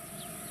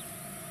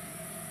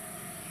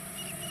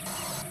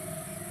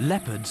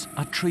 Leopards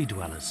are tree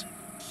dwellers.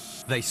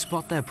 They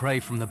spot their prey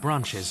from the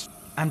branches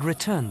and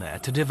return there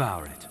to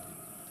devour it.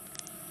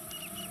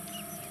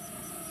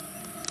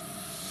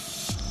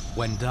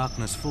 When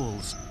darkness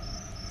falls,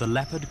 the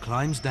leopard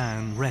climbs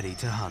down ready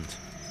to hunt.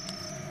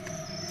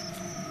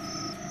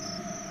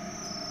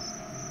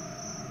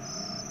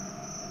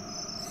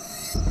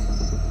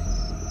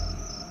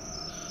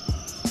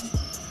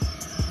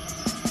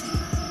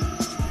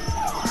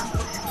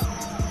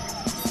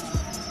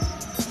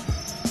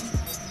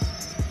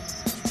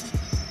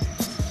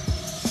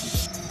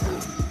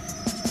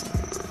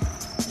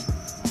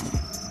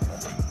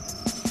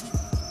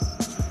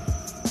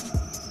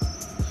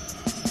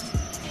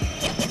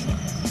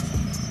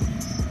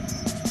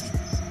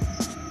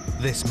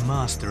 This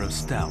master of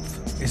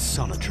stealth is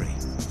solitary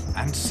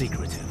and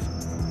secretive.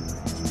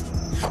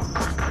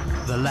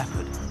 The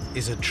leopard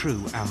is a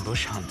true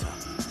ambush hunter.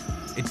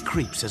 It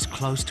creeps as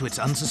close to its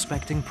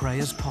unsuspecting prey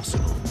as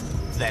possible,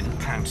 then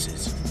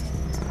pounces.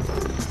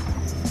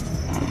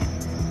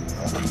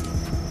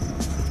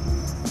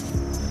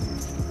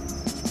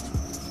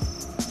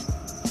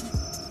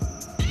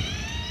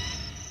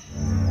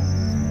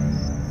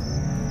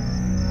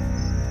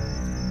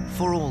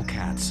 For all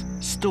cats,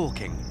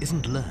 stalking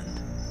isn't learned.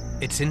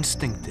 It's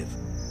instinctive.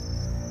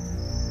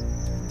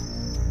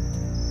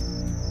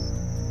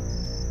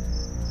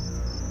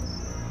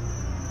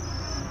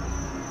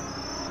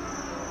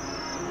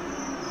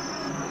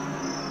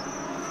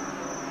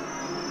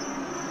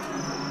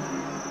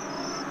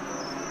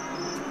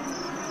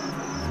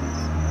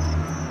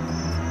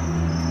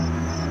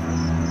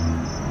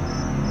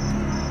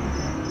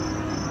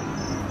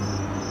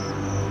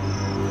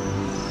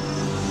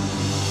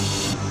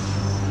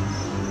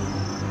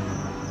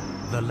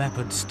 The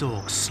leopard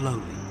stalks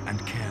slowly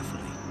and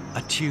carefully,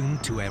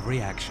 attuned to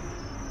every action.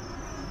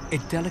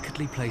 It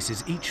delicately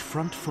places each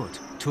front foot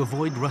to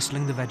avoid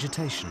rustling the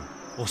vegetation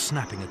or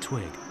snapping a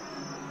twig.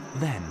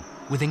 Then,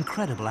 with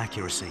incredible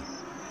accuracy,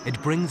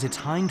 it brings its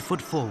hind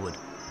foot forward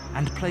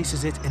and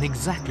places it in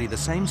exactly the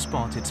same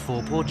spot its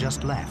forepaw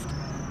just left,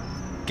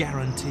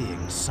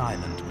 guaranteeing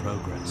silent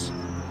progress.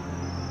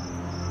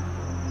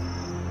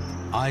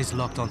 Eyes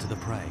locked onto the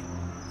prey,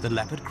 the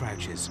leopard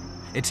crouches,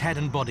 its head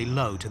and body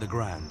low to the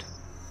ground.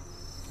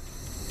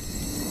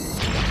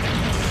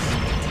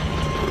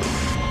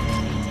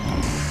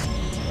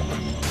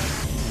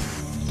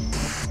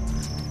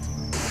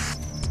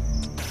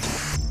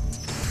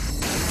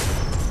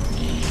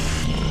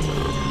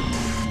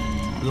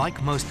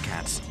 Like most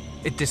cats,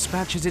 it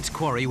dispatches its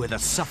quarry with a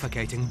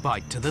suffocating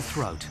bite to the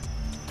throat.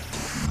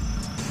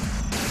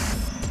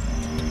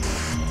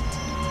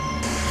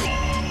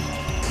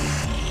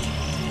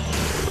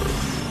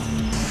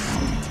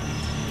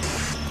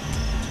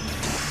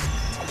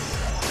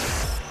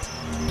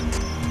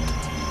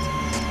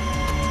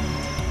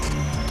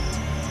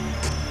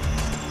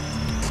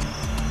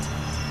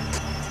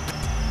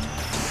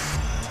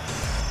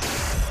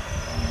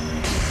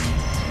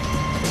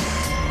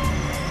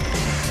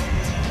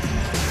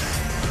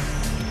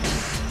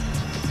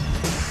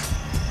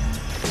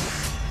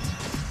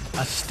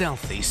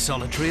 stealthy,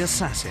 solitary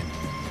assassin,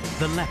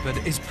 the leopard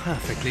is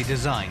perfectly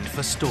designed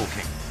for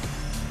stalking.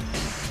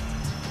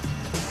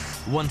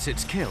 Once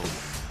it's killed,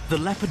 the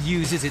leopard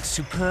uses its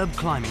superb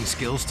climbing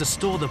skills to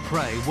store the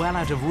prey well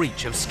out of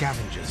reach of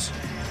scavengers.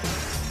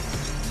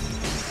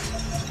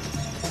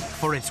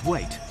 For its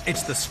weight,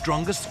 it's the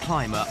strongest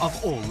climber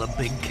of all the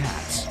big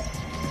cats.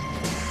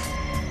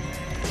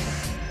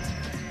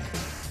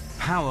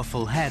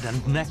 Powerful head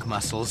and neck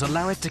muscles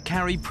allow it to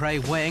carry prey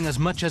weighing as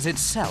much as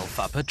itself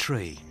up a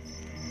tree.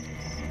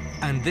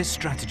 And this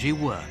strategy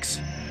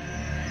works.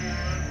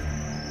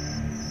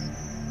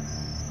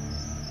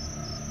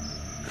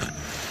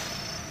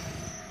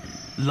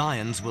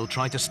 Lions will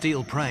try to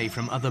steal prey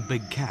from other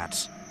big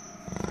cats,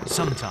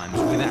 sometimes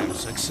without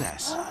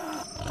success.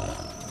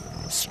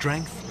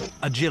 Strength,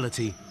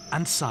 agility,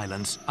 and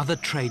silence are the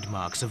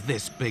trademarks of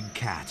this big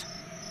cat.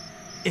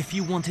 If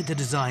you wanted to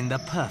design the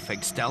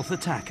perfect stealth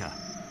attacker,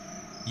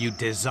 you'd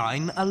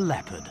design a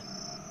leopard.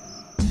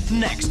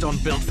 Next on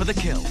Built for the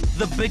Kill,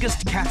 the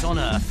biggest cat on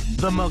Earth,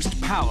 the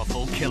most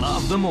powerful killer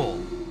of them all.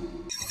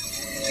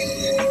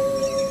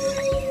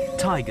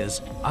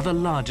 Tigers are the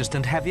largest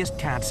and heaviest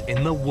cats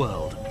in the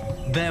world.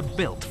 They're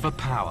built for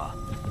power.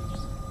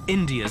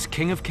 India's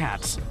king of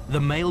cats,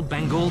 the male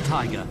Bengal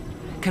tiger,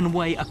 can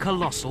weigh a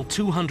colossal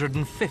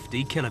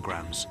 250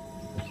 kilograms.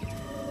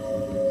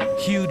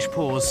 Huge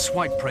paws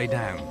swipe prey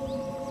down.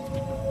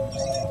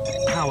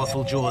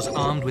 Powerful jaws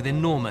armed with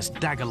enormous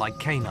dagger-like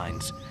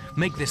canines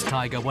make this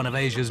tiger one of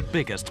Asia's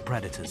biggest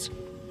predators.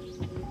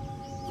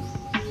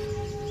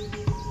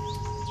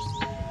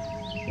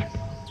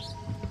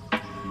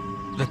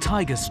 The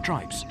tiger's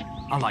stripes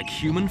are like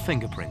human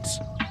fingerprints.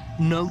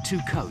 No two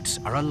coats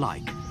are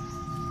alike.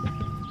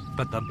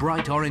 But the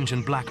bright orange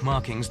and black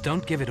markings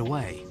don't give it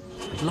away.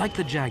 Like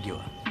the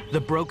jaguar,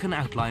 the broken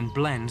outline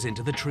blends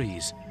into the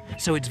trees,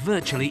 so it's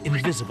virtually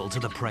invisible to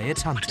the prey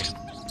it's hunting.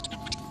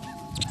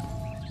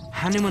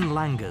 Hanuman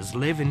langurs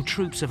live in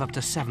troops of up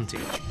to 70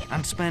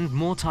 and spend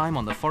more time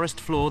on the forest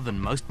floor than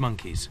most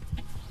monkeys.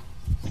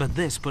 But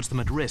this puts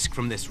them at risk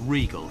from this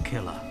regal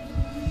killer.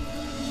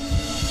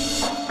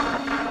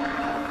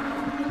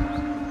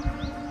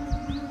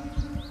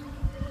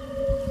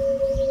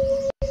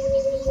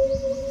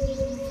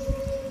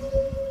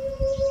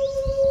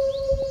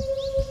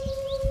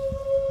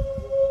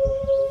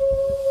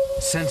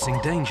 Sensing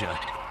danger,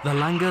 the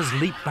langurs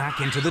leap back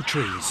into the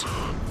trees.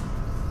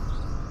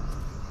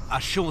 A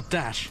short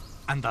dash,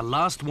 and the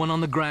last one on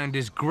the ground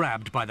is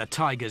grabbed by the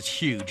tiger's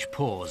huge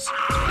paws.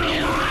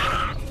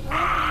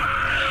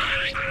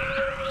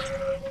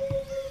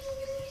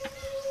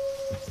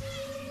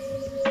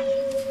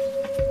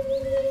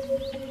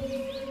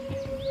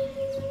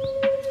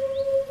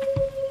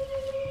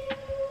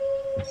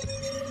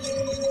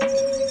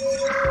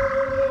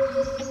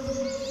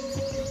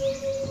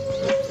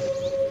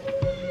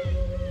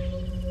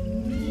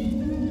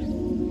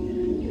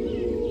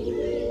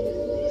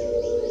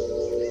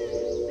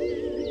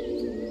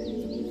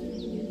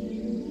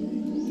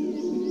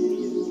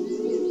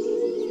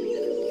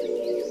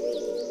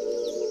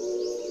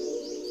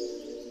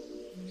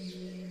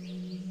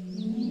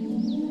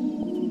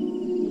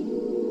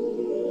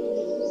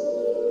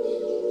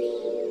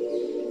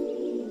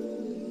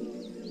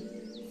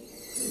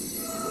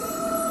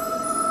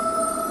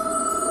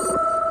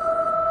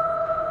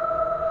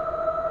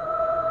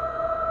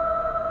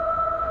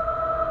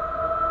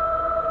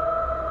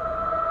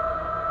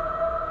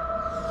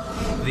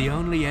 The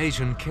only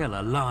Asian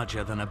killer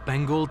larger than a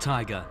Bengal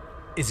tiger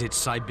is its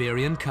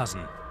Siberian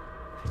cousin.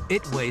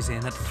 It weighs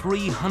in at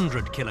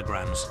 300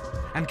 kilograms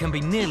and can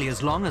be nearly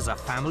as long as a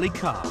family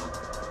car.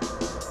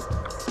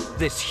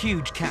 This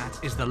huge cat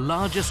is the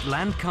largest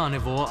land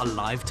carnivore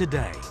alive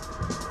today.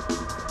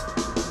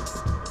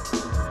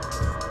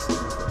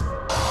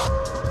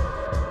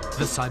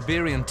 The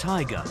Siberian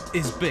tiger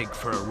is big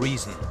for a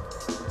reason.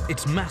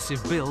 Its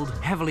massive build,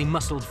 heavily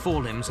muscled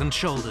forelimbs and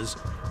shoulders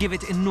give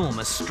it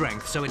enormous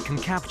strength so it can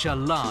capture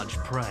large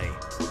prey.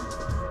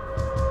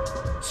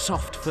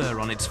 Soft fur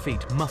on its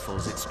feet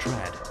muffles its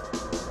tread.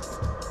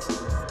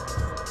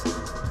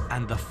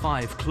 And the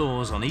 5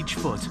 claws on each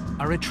foot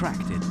are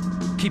retracted,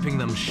 keeping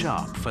them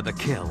sharp for the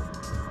kill.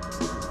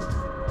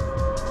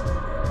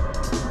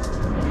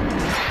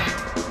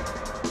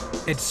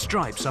 Its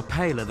stripes are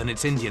paler than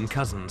its Indian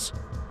cousins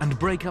and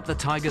break up the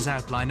tiger's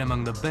outline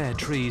among the bare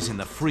trees in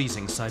the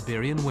freezing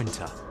Siberian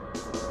winter.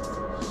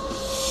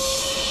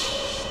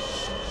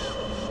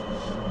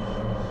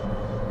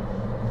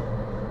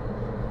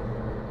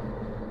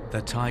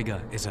 The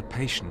tiger is a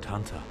patient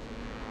hunter,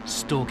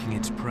 stalking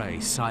its prey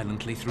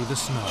silently through the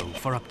snow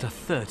for up to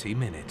 30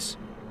 minutes.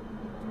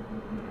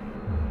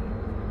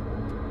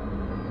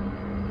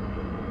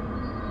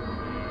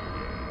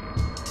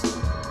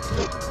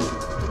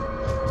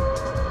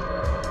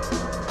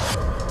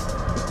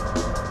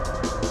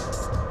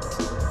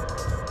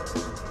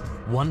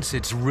 Once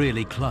it's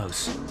really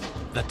close,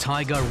 the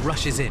tiger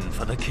rushes in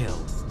for the kill.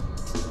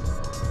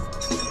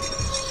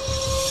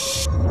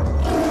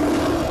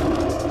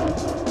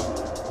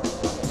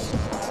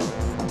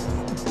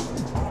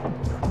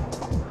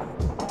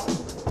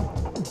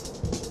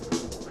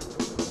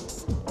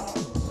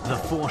 The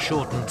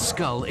foreshortened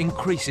skull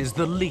increases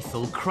the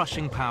lethal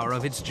crushing power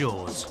of its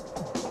jaws.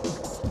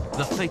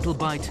 The fatal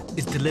bite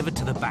is delivered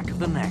to the back of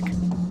the neck.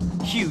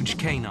 Huge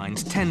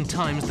canines, 10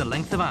 times the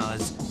length of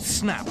ours,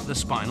 snap the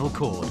spinal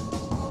cord.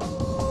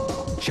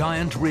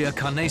 Giant rear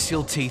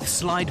carnassial teeth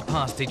slide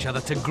past each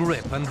other to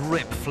grip and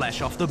rip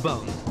flesh off the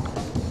bone.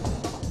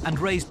 And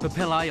raised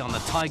papillae on the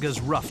tiger's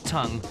rough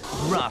tongue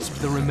rasp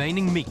the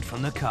remaining meat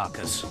from the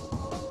carcass.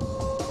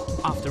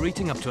 After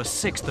eating up to a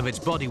sixth of its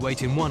body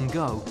weight in one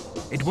go,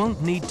 it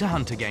won't need to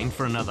hunt again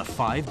for another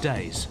 5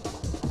 days.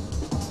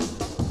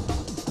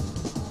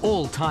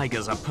 All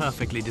tigers are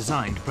perfectly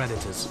designed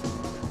predators.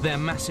 Their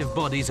massive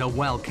bodies are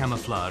well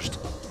camouflaged.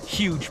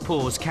 Huge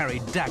paws carry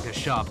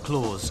dagger-sharp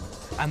claws,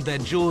 and their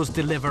jaws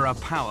deliver a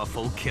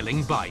powerful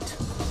killing bite.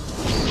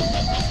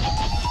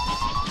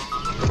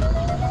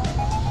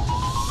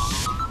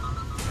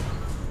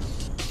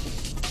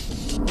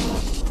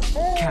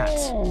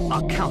 Cats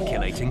are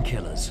calculating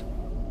killers.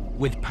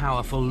 With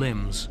powerful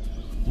limbs,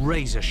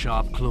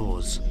 razor-sharp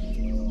claws,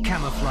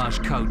 camouflage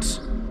coats,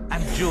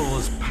 and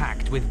jaws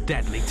packed with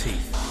deadly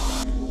teeth.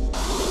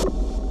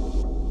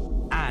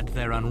 Add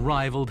their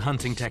unrivaled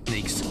hunting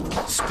techniques,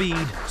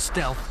 speed,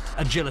 stealth,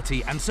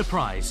 agility, and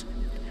surprise,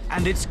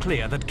 and it's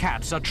clear that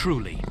cats are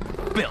truly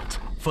built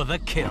for the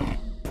kill.